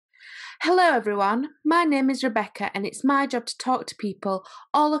Hello everyone, my name is Rebecca and it's my job to talk to people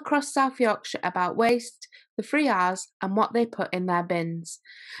all across South Yorkshire about waste, the 3Rs and what they put in their bins.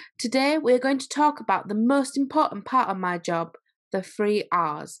 Today we're going to talk about the most important part of my job, the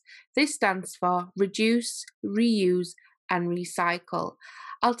 3Rs. This stands for reduce, reuse and recycle.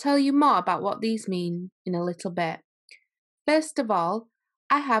 I'll tell you more about what these mean in a little bit. First of all,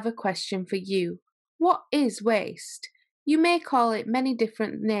 I have a question for you. What is waste? You may call it many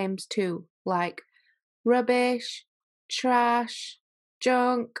different names too, like rubbish, trash,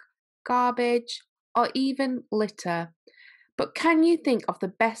 junk, garbage, or even litter. But can you think of the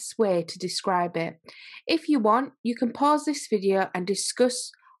best way to describe it? If you want, you can pause this video and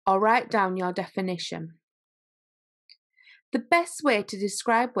discuss or write down your definition. The best way to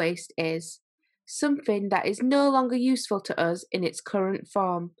describe waste is something that is no longer useful to us in its current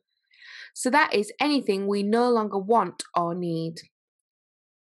form. So that is anything we no longer want or need.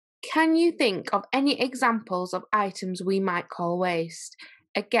 Can you think of any examples of items we might call waste?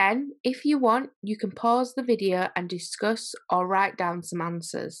 Again, if you want, you can pause the video and discuss or write down some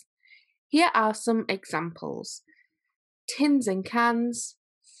answers. Here are some examples: tins and cans,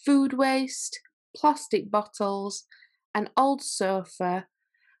 food waste, plastic bottles, an old sofa,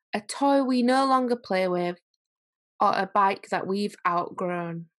 a toy we no longer play with, or a bike that we've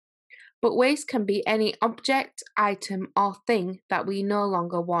outgrown. But waste can be any object, item, or thing that we no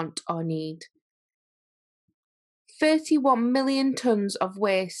longer want or need. 31 million tonnes of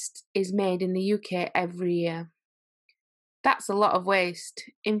waste is made in the UK every year. That's a lot of waste.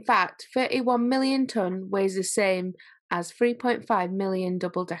 In fact, 31 million tonne weighs the same as 3.5 million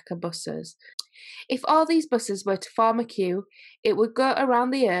double-decker buses. If all these buses were to form a queue, it would go around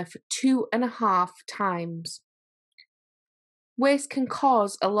the earth 2.5 times. Waste can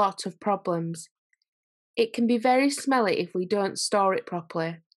cause a lot of problems. It can be very smelly if we don't store it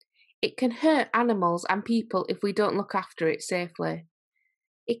properly. It can hurt animals and people if we don't look after it safely.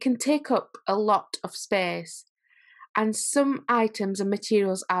 It can take up a lot of space, and some items and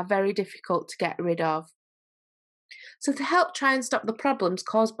materials are very difficult to get rid of. So to help try and stop the problems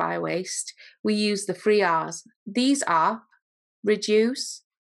caused by waste, we use the 3Rs. These are reduce,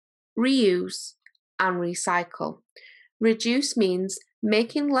 reuse, and recycle. Reduce means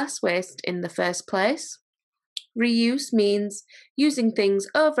making less waste in the first place. Reuse means using things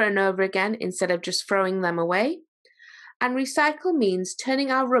over and over again instead of just throwing them away. And recycle means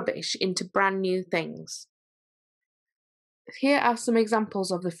turning our rubbish into brand new things. Here are some examples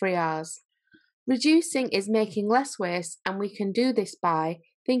of the 3Rs. Reducing is making less waste, and we can do this by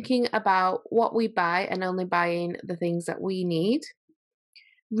thinking about what we buy and only buying the things that we need.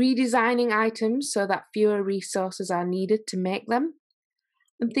 Redesigning items so that fewer resources are needed to make them,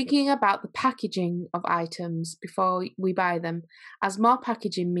 and thinking about the packaging of items before we buy them, as more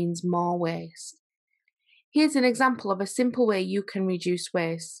packaging means more waste. Here's an example of a simple way you can reduce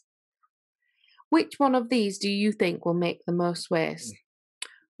waste. Which one of these do you think will make the most waste?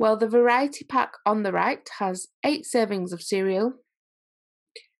 Well, the variety pack on the right has 8 servings of cereal,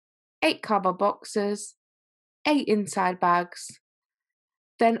 8 cardboard boxes, 8 inside bags.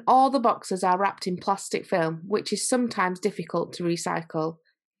 Then all the boxes are wrapped in plastic film, which is sometimes difficult to recycle.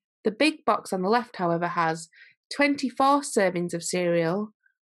 The big box on the left, however, has 24 servings of cereal,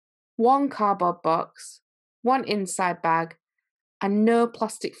 1 cardboard box, 1 inside bag, and no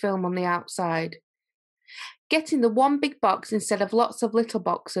plastic film on the outside. Getting the one big box instead of lots of little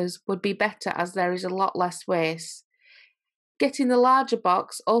boxes would be better, as there is a lot less waste. Getting the larger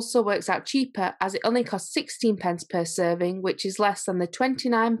box also works out cheaper, as it only costs 16 pence per serving, which is less than the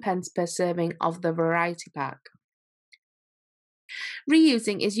 29 pence per serving of the variety pack.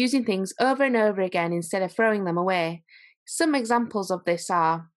 Reusing is using things over and over again instead of throwing them away. Some examples of this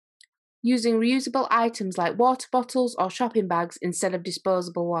are using reusable items like water bottles or shopping bags instead of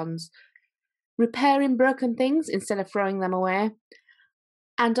disposable ones, repairing broken things instead of throwing them away,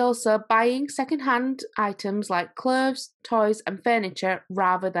 and also buying second-hand items like clothes, toys and furniture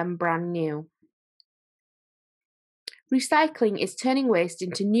rather than brand new. Recycling is turning waste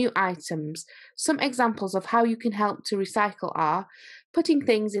into new items. Some examples of how you can help to recycle are putting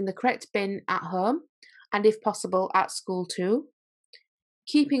things in the correct bin at home, and if possible at school too,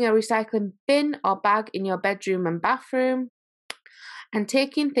 keeping a recycling bin or bag in your bedroom and bathroom, and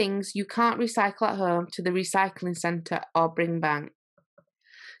taking things you can't recycle at home to the recycling centre or bring back.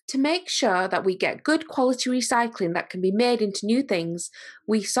 To make sure that we get good quality recycling that can be made into new things,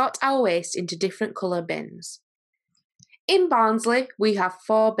 we sort our waste into different colour bins. In Barnsley, we have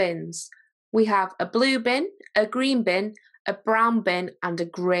 4 bins. We have a blue bin, a green bin, a brown bin and a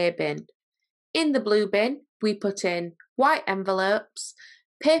grey bin. In the blue bin, we put in white envelopes,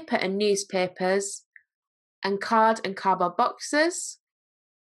 paper and newspapers, and card and cardboard boxes.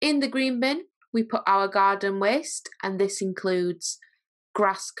 In the green bin, we put our garden waste, and this includes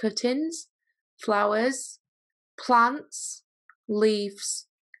grass cuttings, flowers, plants, leaves,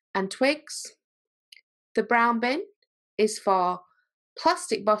 and twigs. The brown bin is for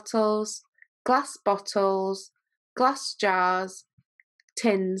plastic bottles, glass jars,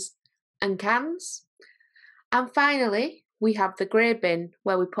 tins, and cans. And finally, we have the grey bin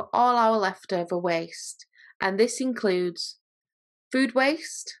where we put all our leftover waste, and this includes food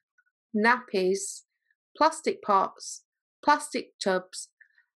waste, nappies, plastic pots, plastic tubs,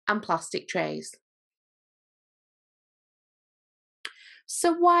 and plastic trays.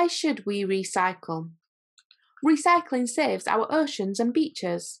 So why should we recycle? Recycling saves our oceans and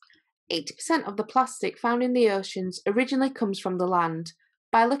beaches. 80% of the plastic found in the oceans originally comes from the land.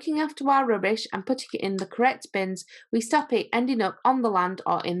 By looking after our rubbish and putting it in the correct bins, we stop it ending up on the land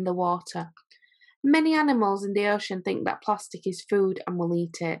or in the water. Many animals in the ocean think that plastic is food and will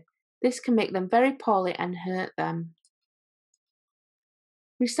eat it. This can make them very poorly and hurt them.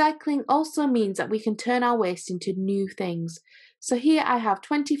 Recycling also means that we can turn our waste into new things. So here I have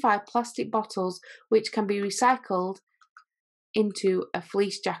 25 plastic bottles which can be recycled into a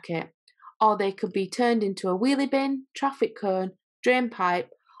fleece jacket, or they could be turned into a wheelie bin, traffic cone, drain pipe,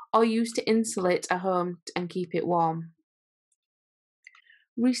 or used to insulate a home and keep it warm.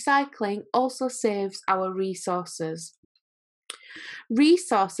 Recycling also saves our resources.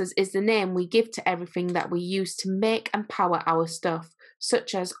 Resources is the name we give to everything that we use to make and power our stuff,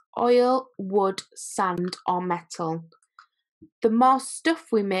 such as oil, wood, sand, or metal. The more stuff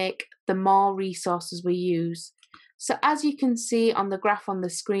we make, the more resources we use. So as you can see on the graph on the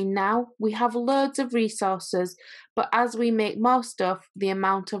screen now, we have loads of resources, but as we make more stuff, the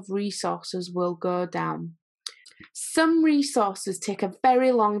amount of resources will go down. Some resources take a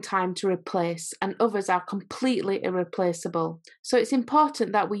very long time to replace, and others are completely irreplaceable. So it's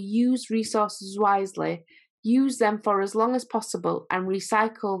important that we use resources wisely, use them for as long as possible, and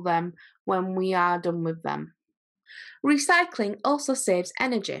recycle them when we are done with them. Recycling also saves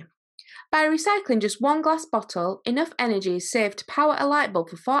energy. By recycling just one glass bottle, enough energy is saved to power a light bulb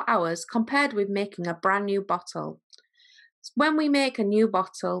for 4 hours compared with making a brand new bottle. When we make a new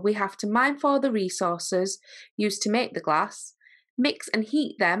bottle, we have to mine for the resources used to make the glass, mix and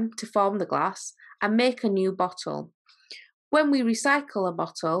heat them to form the glass, and make a new bottle. When we recycle a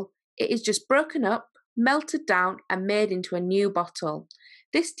bottle, it is just broken up, melted down, and made into a new bottle.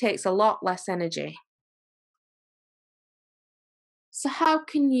 This takes a lot less energy. So how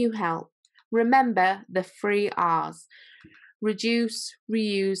can you help? Remember the 3 R's: reduce,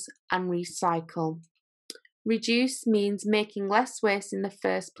 reuse, and recycle. Reduce means making less waste in the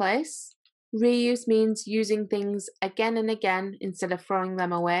first place. Reuse means using things again and again instead of throwing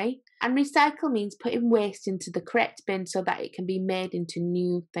them away. And recycle means putting waste into the correct bin so that it can be made into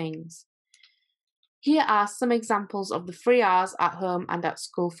new things. Here are some examples of the 3 R's at home and at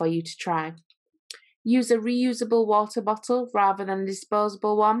school for you to try. Use a reusable water bottle rather than a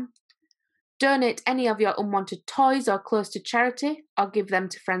disposable one. Donate any of your unwanted toys or clothes to charity or give them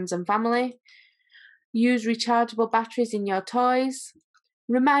to friends and family. Use rechargeable batteries in your toys.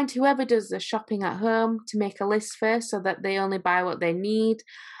 Remind whoever does the shopping at home to make a list first so that they only buy what they need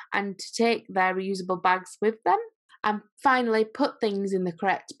and to take their reusable bags with them. And finally, put things in the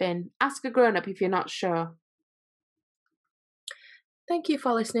correct bin. Ask a grown-up if you're not sure. Thank you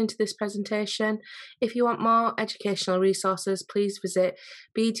for listening to this presentation. If you want more educational resources, please visit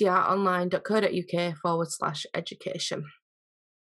bdronline.co.uk/education.